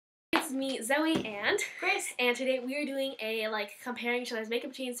is me, Zoe, and Grace. And today we are doing a comparing each other's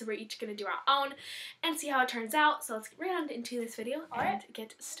makeup routines, so we're each gonna do our own and see how it turns out. So let's get right on into this video and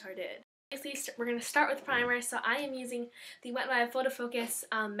get started. Obviously, we're gonna start with primer. So I am using the Wet n Wild Photo Focus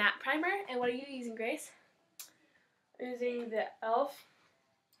matte primer. And what are you using, Grace? I'm using the e.l.f.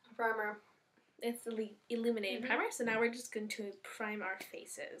 primer. It's the illuminating primer. So now we're just going to prime our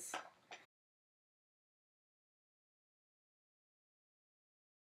faces.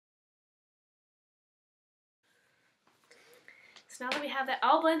 So now that we have that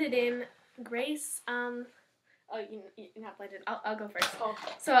all blended in, Grace, oh, you're not blended. I'll go first. Oh,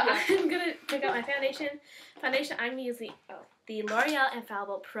 so yeah. I'm gonna pick out my foundation. Foundation I'm using the L'Oreal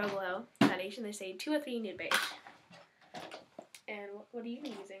Infallible Pro Glow foundation. They say 203 Nude Beige. And what are you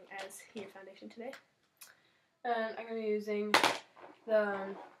using as your foundation today? And I'm gonna be using the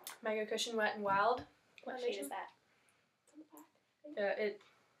Mega Cushion Wet n Wild. What shade is that?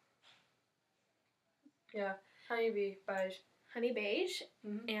 Honeybee Beige. Honey Beige.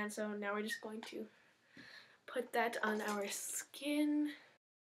 And so now we're just going to put that on our skin.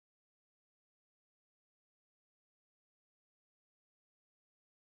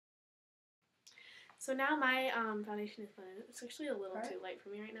 So now my foundation is blended. It's actually a little too light for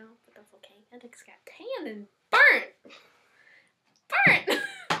me right now, but that's okay. And it's got tan and burnt.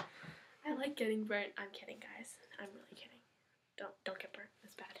 I like getting burnt. I'm kidding, guys. I'm really kidding. Don't get burnt.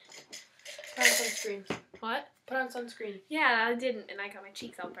 It's bad. Put on sunscreen. What? Put on sunscreen. Yeah, I didn't, and I got my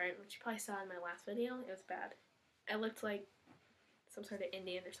cheeks all burnt, which you probably saw in my last video. It was bad. I looked like some sort of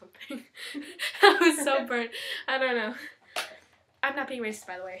Indian or something. I was so burnt. I don't know. I'm not being racist,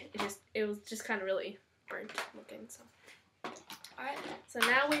 by the way. It was just kind of really burnt looking. So, all right. So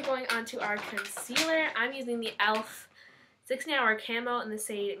now we're going on to our concealer. I'm using the e.l.f. 16 Hour Camo in the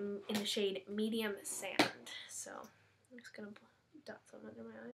shade Medium Sand. So I'm just gonna dot some under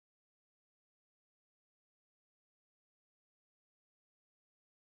my eyes.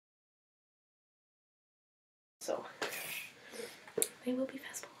 So they will be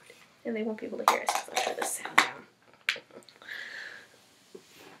fast forwarded, and they won't be able to hear us because I'll turn this sound down.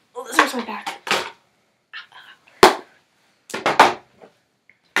 Oh, this hurts my back.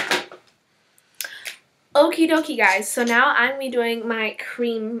 Okie dokie, guys. So now I'm going to be doing my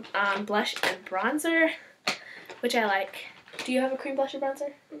cream blush and bronzer, which I like. Do you have a cream blush and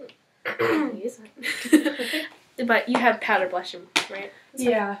bronzer? Use it. But you have powder blush, right? So,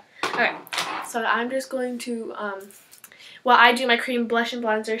 yeah. Okay. So I'm just going to, while I do my cream blush and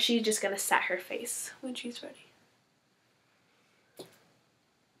bronzer, she's just going to set her face when she's ready.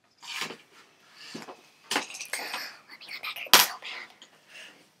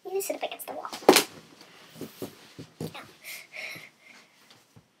 You need to sit up against the wall. Yeah.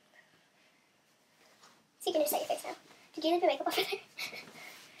 So you can just set your face now. Did you leave your makeup over there?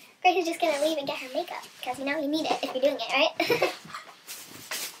 Grace is just going to leave and get her makeup, because you know you need it if you're doing it, right?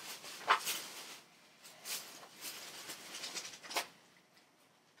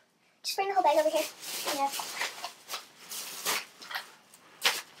 Just bring the whole bag over here. Yeah.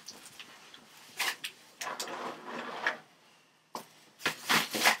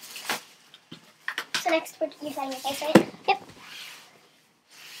 So next, you're setting your face, right? Yep.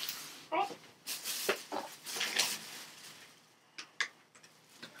 Alright.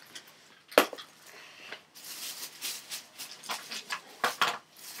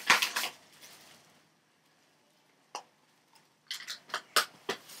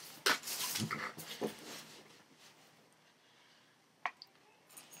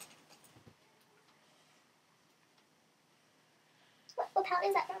 What palette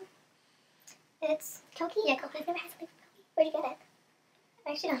is that from? It's Koki? Yeah, Koki. I've never had something from Koki. Where'd you get it?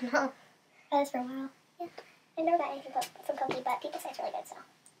 I actually don't know. I've had this for a while. Yeah. I've never got anything from Koki, but people say it's really good, so.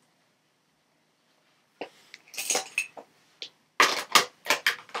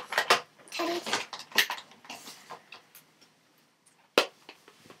 Teddy.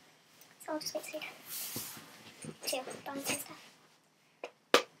 So I'll just wait till you're done. To bronze and stuff.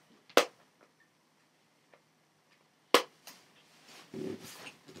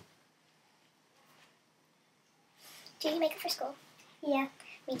 Do you make it for school? Yeah.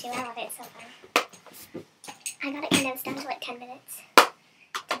 Me too, I love it, it's so fun. I got it condensed down to like 10 minutes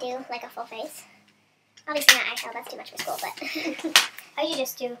to do like a full face. Obviously not eyeshadow, that's too much for school, but I usually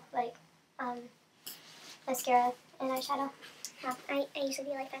just do like mascara and eyeshadow. I usually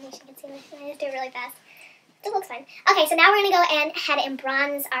do like foundation concealer, and I just do it really fast. It looks fun. Okay, so now we're going to go and head and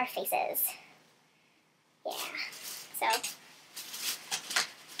bronze our faces. Yeah, so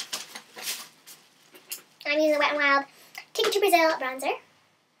I'm using the Wet n Wild Ticket to Brazil bronzer.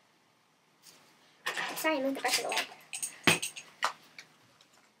 Sorry, I moved the brush away.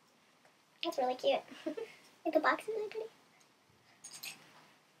 That's really cute. Like the box is really pretty.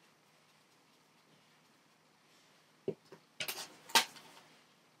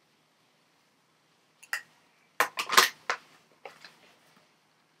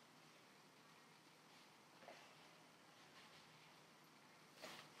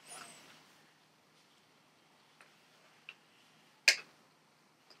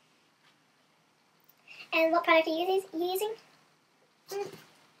 And what product are you using?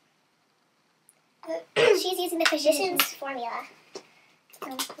 She's using the Physicians Formula.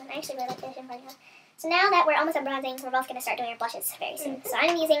 I actually really like Physicians Formula. So now that we're almost done bronzing, we're both going to start doing our blushes very soon. So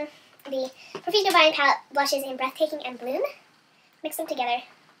I'm using the Perfect Divine palette blushes in Breathtaking and Bloom. Mix them together.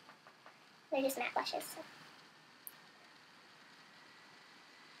 They're just matte blushes. So.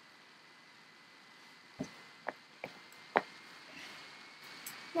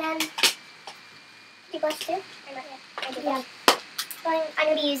 Then, do you blush too? Or not yet? I do blush. So I'm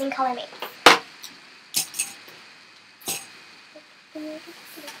going to be using Color Mate. Do you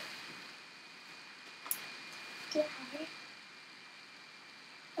have highlighter?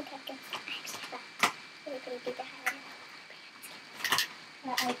 Okay, good. I actually have that really pretty deeper highlighter. I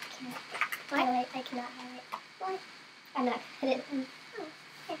can't highlight. I cannot highlight. Why? I'm not good at it. Oh,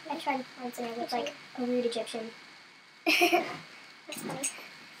 yeah, I tried once and I looked like a weird Egyptian. That's funny.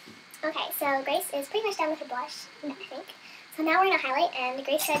 Okay, so Grace is pretty much done with her blush, I think. So now we're going to highlight, and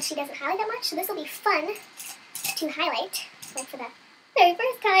Grace said she doesn't highlight that much, so this will be fun to highlight, like for the very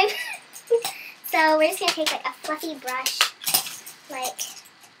first time. So we're just going to take like a fluffy brush, like,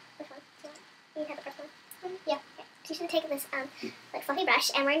 which one? You have the first one? Yeah. Okay. So you should take this like fluffy brush,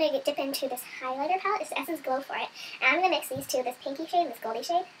 and we're going to dip into this highlighter palette. It's the Essence Glow for it. And I'm going to mix these two, this pinky shade and this goldy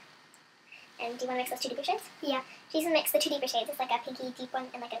shade. And do you want to mix those two deeper shades? Yeah. She's going to mix the two deeper shades. It's like a pinky deep one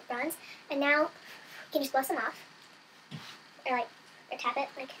and like a bronze. And now you can just blow some off. Or like, or tap it,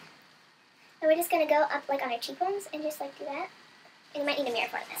 like. And we're just going to go up like on our cheekbones and just like do that. And you might need a mirror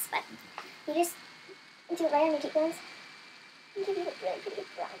for this, but you just do it right on your cheekbones. And give you a really pretty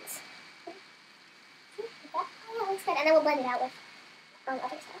bronze. See? Like that? Oh yeah, looks good. And then we'll blend it out with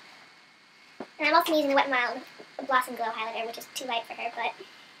other stuff. And I'm also using the Wet n Wild Blossom Glow highlighter, which is too light for her, but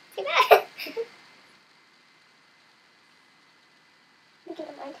too bad. We can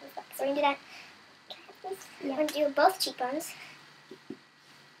combine things up. So we're going to do that. Can I have this? Yeah. We're going to do both cheekbones.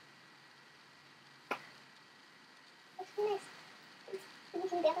 Looks really nice. And we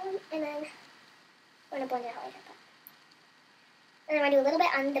can do the other one, and then we're going to blend it out later. And then we're going to do a little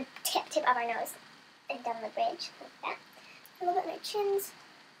bit on the tip of our nose and down the bridge, like that. A little bit on our chins.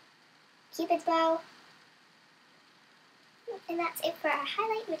 Cupid's bow. And that's it for our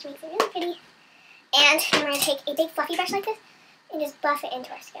highlight, which makes it really pretty. And then we're going to take a big fluffy brush like this and just buff it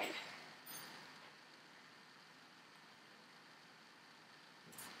into our skin.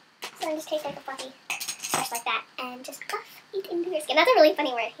 So then just take like a fluffy brush like that and just buff it into your skin. That's a really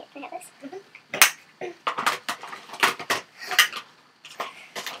funny word. Here, can I have this?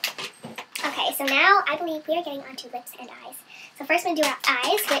 Okay, so now I believe we are getting onto lips and eyes. So first we're going to do our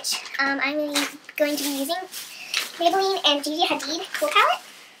eyes, which I'm going to be using Maybelline and Gigi Hadid Cool Palette.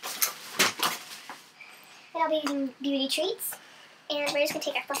 And I'll be using Beauty Treats. And we're just going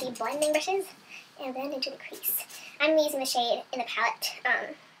to take our fluffy blending brushes and blend into the crease. I'm using the shade in the palette.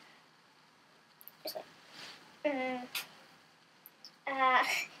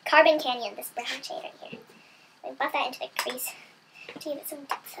 Carbon Canyon, this brown shade right here. And buff that into the crease to give it some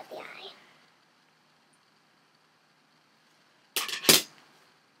depth of the eye.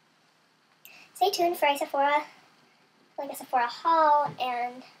 Stay tuned for a Sephora haul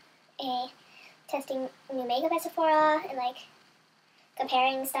and a testing new makeup at Sephora and like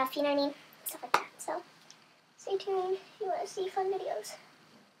comparing stuff, you know what I mean? Stuff like that. So stay tuned if you want to see fun videos.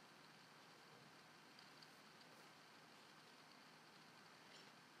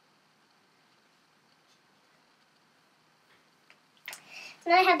 So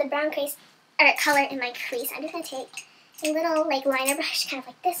now I have the brown crease or color in my crease. I'm just gonna take a little like liner brush, kind of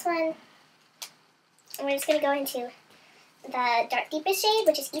like this one. And we're just going to go into the dark deepest shade,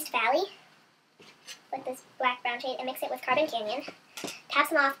 which is East Valley, like this black brown shade, and mix it with Carbon Canyon. Tap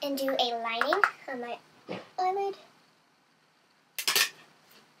them off and do a lining on my eyelid.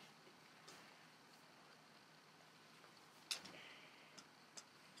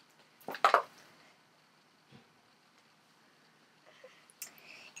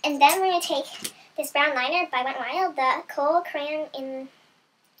 And then we're going to take this brown liner by Wet n Wild, the Kohl crayon in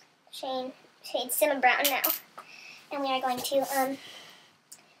shade Cinnamon Brown now. And we are going to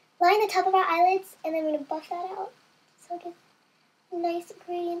line the top of our eyelids, and then we're going to buff that out so it gives a nice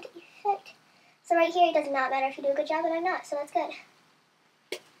gradient effect. So right here, it does not matter if you do a good job, and I'm not, so that's good.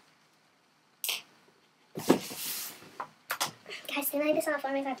 Guys, feeling like this on the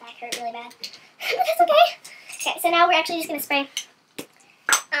floor makes my back hurt really bad. But that's okay. Okay, so now we're actually just going to spray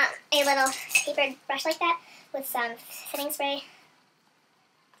a little tapered brush like that with some setting spray.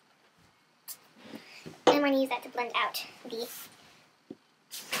 And we're going to use that to blend out the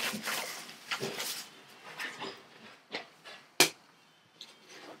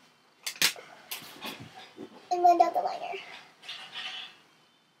blend out the liner.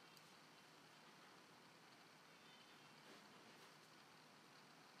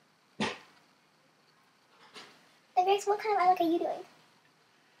 And Grace, what kind of eye look are you doing?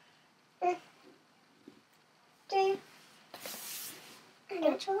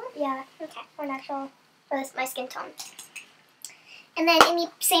 Natural? Yeah. Okay. Or natural. For this, my skin tone. And then in the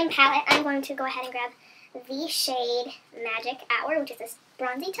same palette, I'm going to go ahead and grab the shade Magic Hour, which is this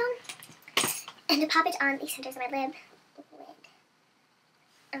bronzy tone, and to pop it on the centers of my lid.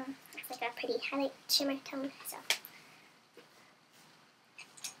 It's like a pretty highlight shimmer tone. So.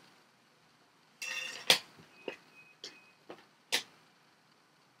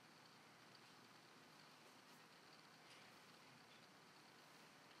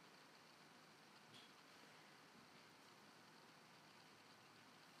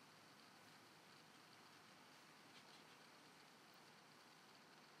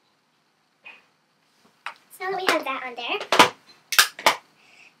 Now that we have that on there,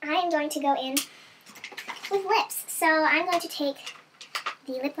 I am going to go in with lips. So I'm going to take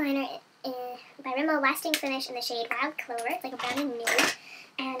the lip liner by Rimmel Lasting Finish in the shade Wild Clover. It's like a brownie nude.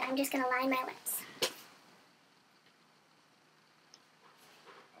 And I'm just going to line my lips. I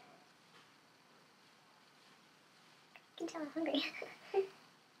can tell I'm hungry.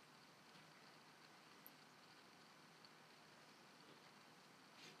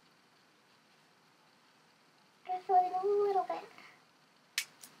 Fill it in a little bit.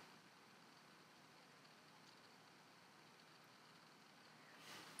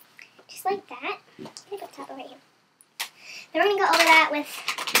 Just like that. I'm going to put top over here. Then we're going to go over that with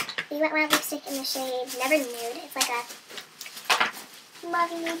the Wet n Wild lipstick in the shade Never Nude. It's like a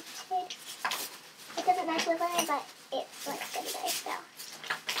mauve nude shade. It doesn't match lip liner, but it looks good today, so.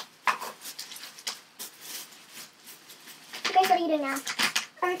 Grace, what are you doing now?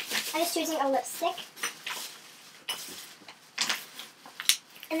 I'm just choosing a lipstick.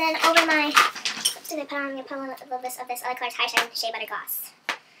 And then over my lipstick I put on, I'm going to put on a little bit of this Other Colors High Shine Shea Butter Gloss,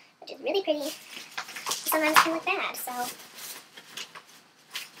 which is really pretty. Sometimes it can look bad, so.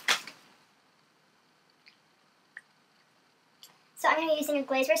 So I'm going to be using a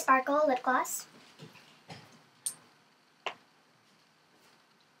Glazer Sparkle Lip Gloss.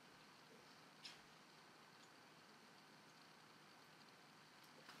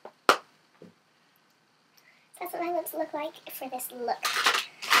 That's what my lips look like for this look.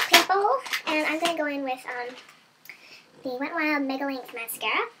 Bowl, and I'm going to go in with the Wet n Wild Mega Length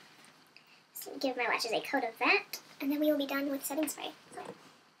Mascara. So give my lashes a coat of that, and then we will be done with setting spray. So.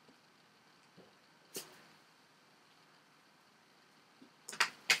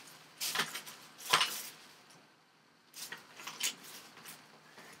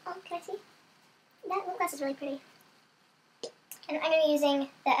 Oh, can I see? That lip gloss is really pretty. And I'm going to be using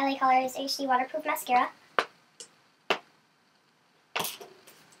the LA Colors HD Waterproof Mascara.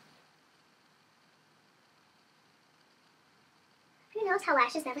 Notice how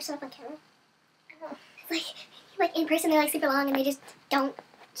lashes never show up on camera? I don't know. It's like in person they're like super long and they just don't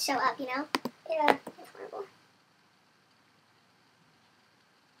show up, you know? Yeah, it's horrible.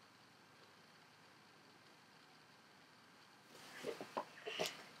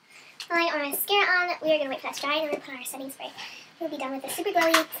 While I get our mascara on, we are going to wait for that to dry and then we're going to put on our setting spray. We'll be done with this super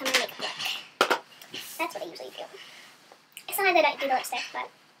glowy summer makeup look. That's what I usually do. It's not that I don't do the lipstick, but,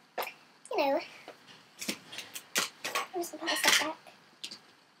 you know. I'm just going to put my stuff back.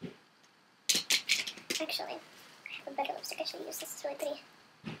 Actually, I have a better lipstick I should use. This is really pretty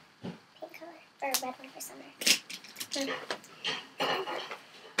pink color, or red one for summer.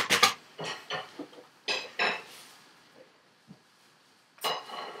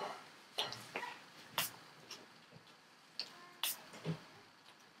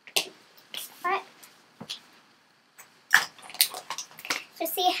 Alright. So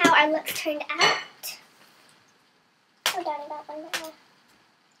see how our looks turned out. We're done about one more.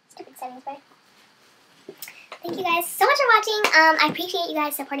 Stupid setting spray. Thank you guys so much for watching. I appreciate you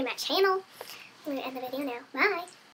guys supporting my channel. I'm going to end the video now. Bye.